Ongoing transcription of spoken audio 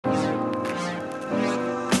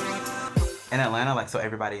in Atlanta, like, so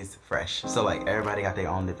everybody's fresh. So like everybody got their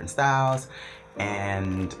own different styles.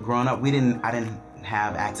 And growing up, I didn't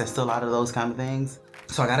have access to a lot of those kind of things.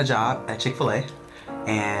 So I got a job at Chick-fil-A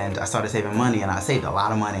and I started saving money, and I saved a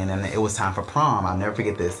lot of money, and then it was time for prom. I'll never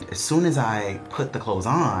forget this. As soon as I put the clothes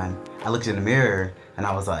on, I looked in the mirror and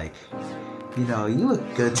I was like, you know, you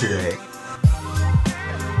look good today.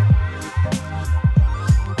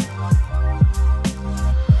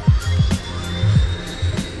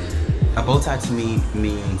 A bow tie to me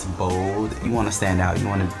means bold. You want to stand out. You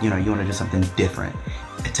want to do something different.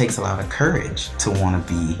 It takes a lot of courage to want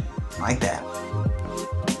to be like that.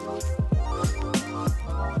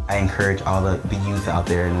 I encourage all the youth out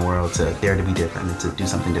there in the world to dare to be different and to do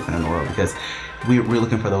something different in the world, because we're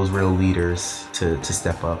looking for those real leaders to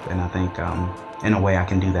step up. And I think in a way I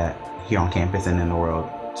can do that here on campus and in the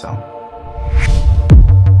world. So.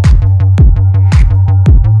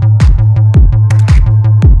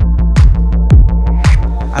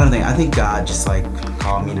 I think God just like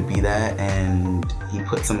called me to be that, and He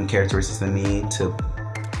put some characteristics in me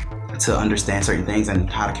to understand certain things and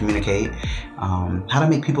how to communicate, how to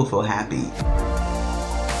make people feel happy.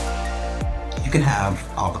 You can have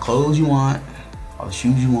all the clothes you want, all the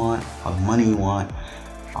shoes you want, all the money you want,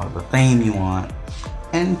 all the fame you want,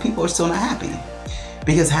 and people are still not happy.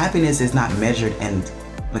 Because happiness is not measured in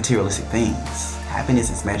materialistic things. Happiness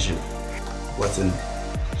is measured what's in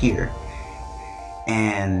here.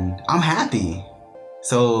 And I'm happy.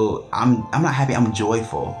 So I'm not happy, I'm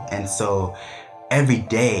joyful. And so every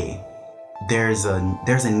day there's a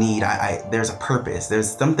need, there's a purpose, there's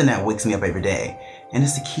something that wakes me up every day. And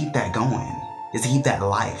it's to keep that going. It's to keep that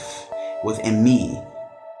life within me